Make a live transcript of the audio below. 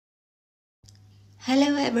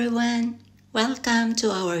Hello everyone, welcome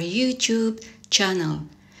to our YouTube channel.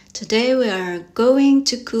 Today we are going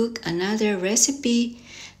to cook another recipe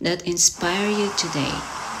that inspires you today.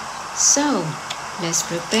 So let's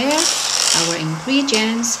prepare our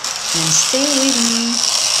ingredients and stay with me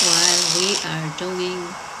while we are doing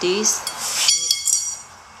this.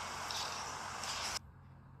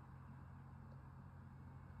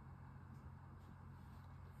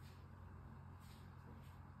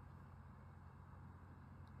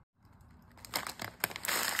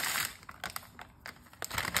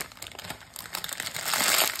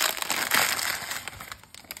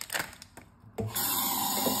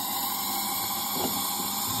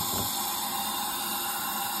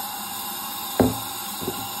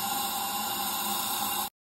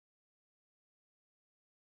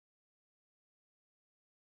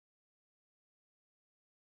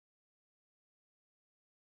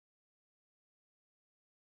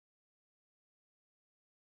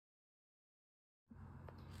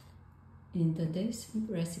 In today's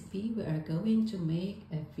recipe, we are going to make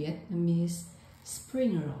a Vietnamese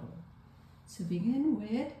spring roll. To begin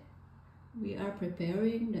with, we are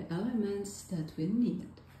preparing the elements that we need.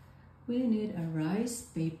 We need a rice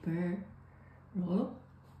paper roll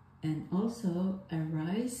and also a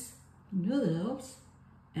rice noodles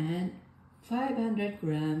and 500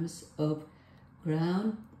 grams of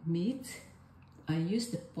ground meat. I use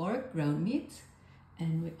the pork ground meat.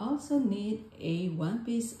 And we also need a 1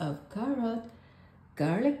 piece of carrot,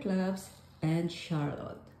 garlic cloves, and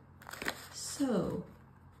shallot. So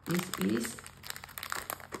this is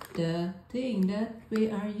the thing that we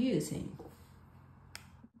are using.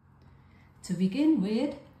 To begin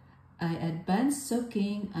with, I advance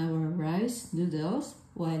soaking our rice noodles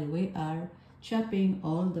while we are chopping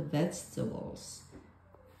all the vegetables.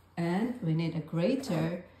 And we need a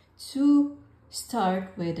grater to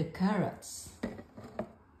start with the carrots.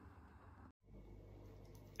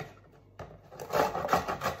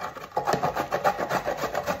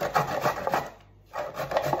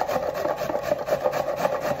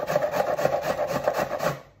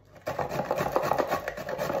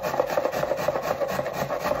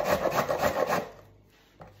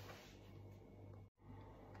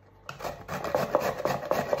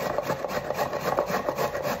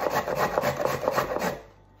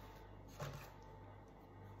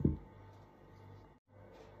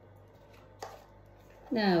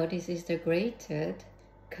 Now this is the grated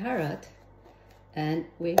carrot and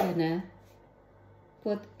we're gonna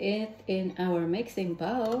put it in our mixing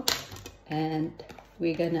bowl, and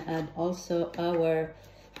we're gonna add also our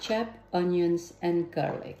chopped onions and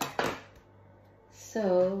garlic.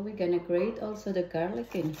 So we're gonna grate also the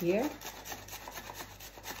garlic in here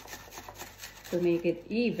to make it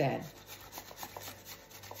even.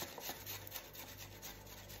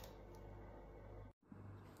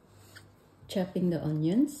 Chopping the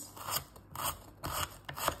onions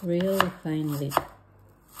really finely.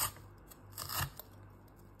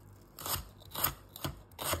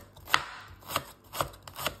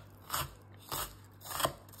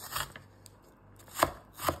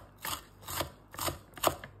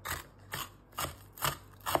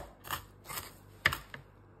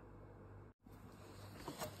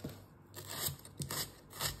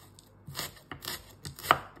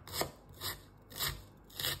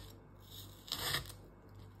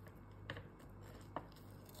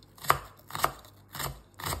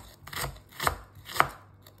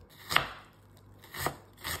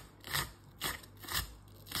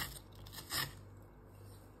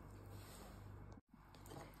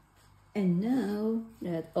 And now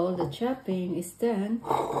that all the chopping is done,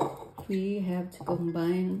 we have to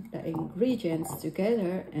combine the ingredients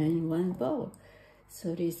together in one bowl.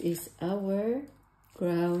 So this is our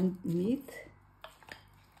ground meat.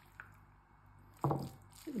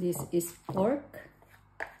 This is pork.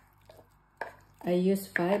 I use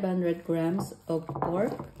 500 grams of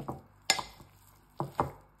pork.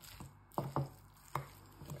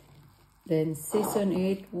 Then season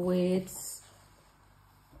it with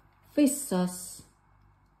fish sauce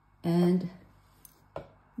and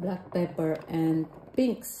black pepper and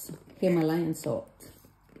Pink's Himalayan salt.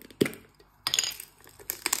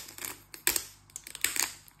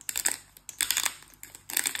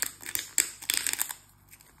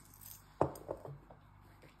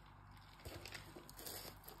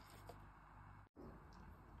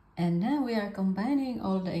 And now we are combining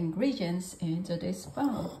all the ingredients into this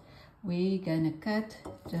bowl. We're gonna cut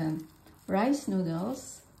the rice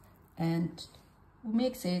noodles and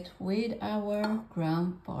mix it with our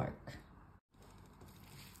ground pork.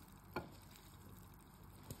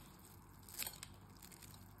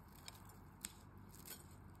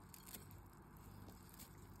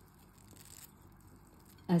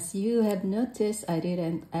 As you have noticed, I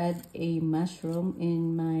didn't add a mushroom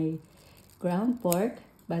in my ground pork,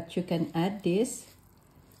 but you can add this.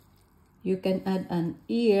 You can add an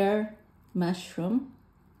ear mushroom.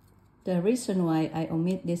 The reason why I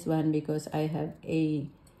omit this one because I have a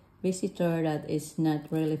visitor that is not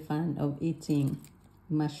really fan of eating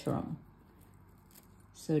mushroom.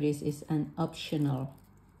 So this is an optional.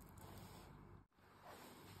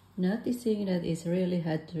 Noticing that it's really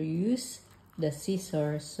hard to use the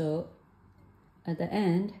scissors, so at the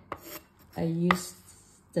end I used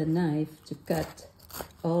the knife to cut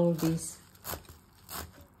all these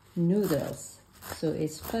noodles, so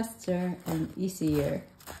it's faster and easier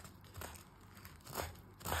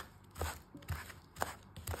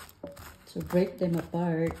to break them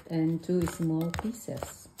apart into small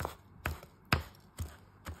pieces.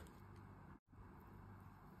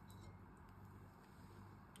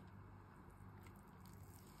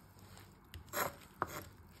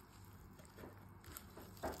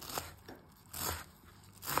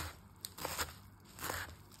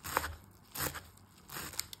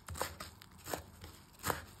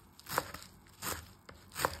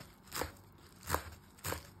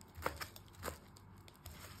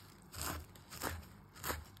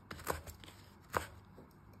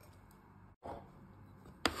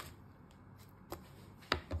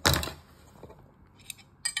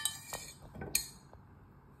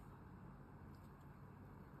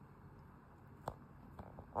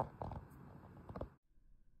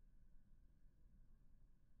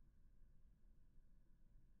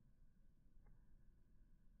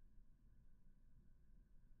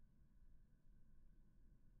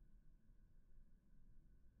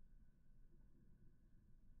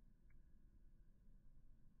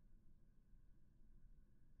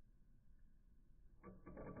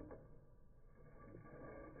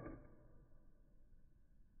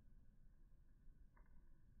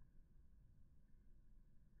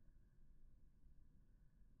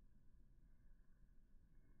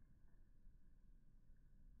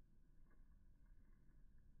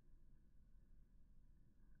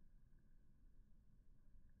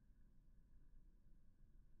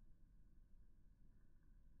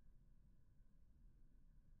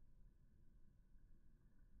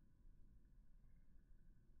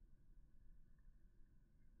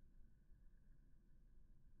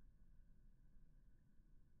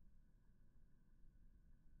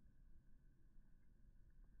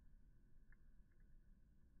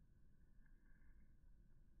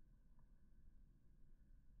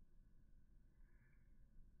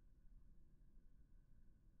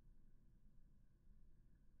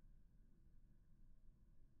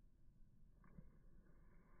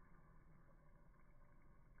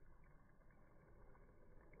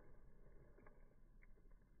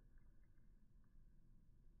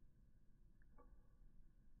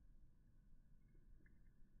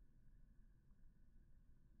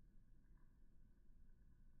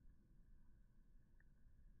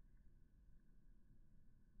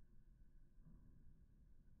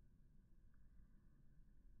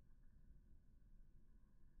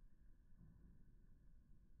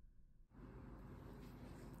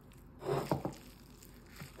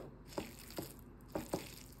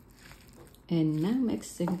 And now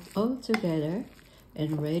mixing all together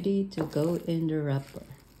and ready to go in the wrapper.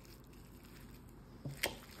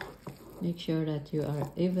 Make sure that you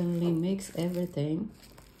are evenly mix everything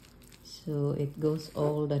so it goes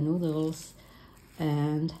all the noodles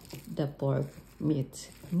and the pork meat,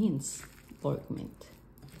 mince pork meat.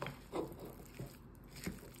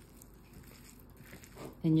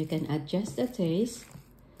 And you can adjust the taste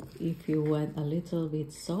if you want a little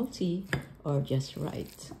bit salty or just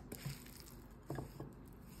right.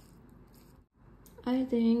 I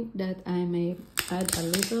think that I may add a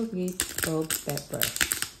little bit of pepper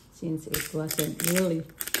since it wasn't really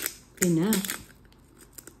enough.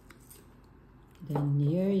 Then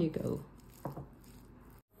here you go.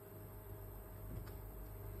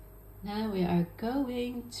 Now we are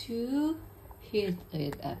going to heat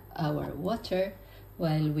it up our water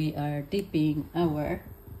while we are dipping our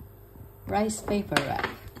rice paper wrap.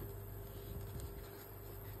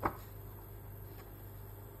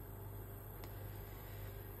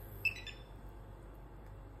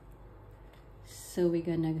 So we're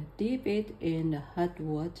gonna dip it in the hot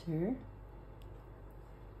water.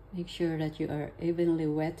 Make sure that you are evenly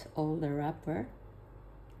wet all the wrapper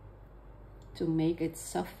to make it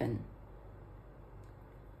soften.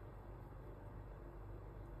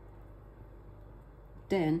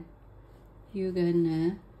 Then you're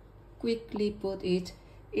gonna quickly put it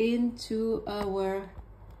into our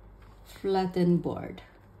flattened board.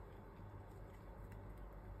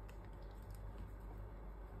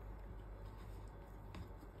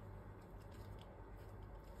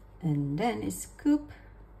 And then scoop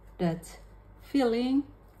that filling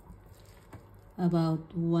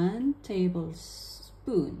about 1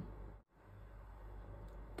 tablespoon.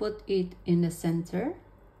 Put it in the center.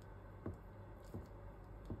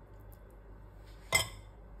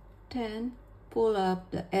 Then pull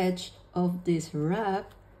up the edge of this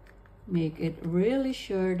wrap. Make it really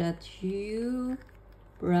sure that you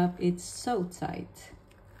wrap it so tight.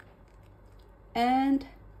 And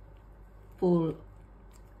pull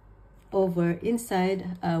over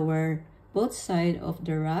inside our both side of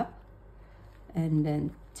the wrap. And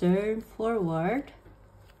then turn forward.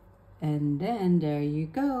 And then there you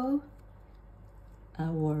go.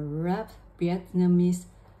 Our wrapped Vietnamese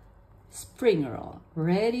spring roll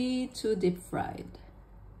ready to deep fry.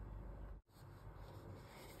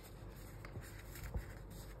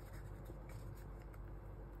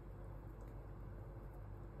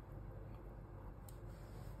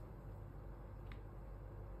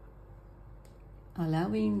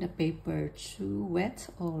 Allowing the paper to wet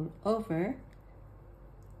all over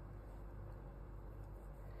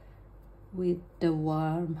with the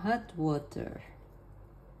warm hot water,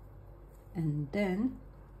 and then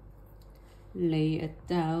lay it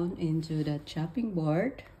down into the chopping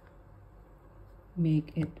board.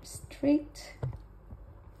 Make it straight,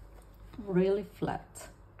 really flat.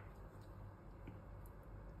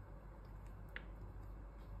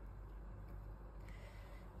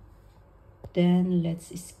 Then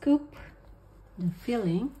let's scoop the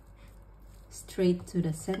filling straight to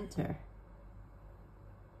the center,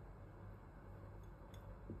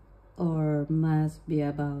 or must be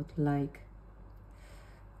about like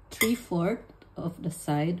 3/4 of the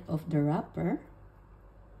side of the wrapper.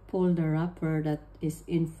 Pull the wrapper that is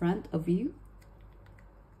in front of you.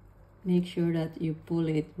 Make sure that you pull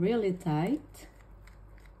it really tight.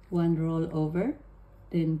 1 roll over,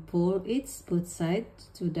 then pull its both sides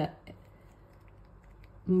to the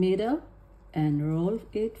middle and roll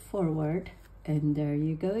it forward, and there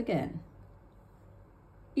you go again.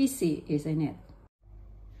 Easy, isn't it?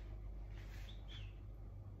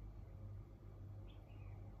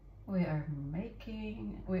 We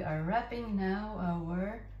are wrapping now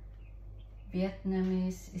our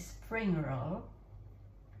Vietnamese spring roll.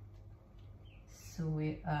 So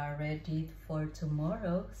we are ready for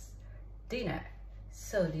tomorrow's dinner.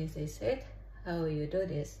 So this is it. How you do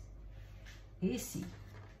this? Easy.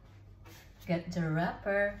 Get the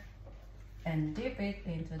wrapper and dip it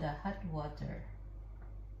into the hot water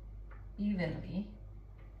evenly.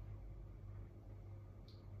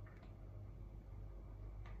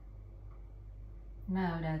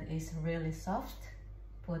 Now that it's really soft,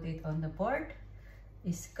 put it on the board.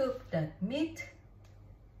 Scoop that meat.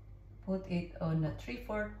 Put it on the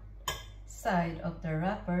 3/4 side of the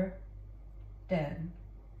wrapper. Then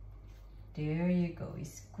there you go.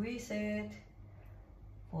 Squeeze it.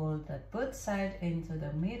 Pull the both side into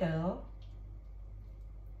the middle.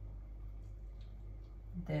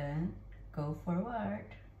 Then go forward.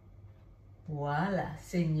 Voila,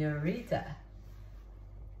 señorita.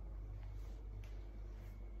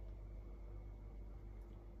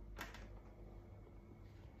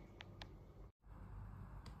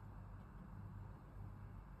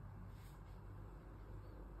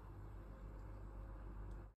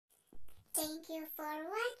 Thank you for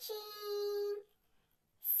watching.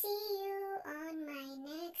 See you on my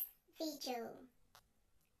next video.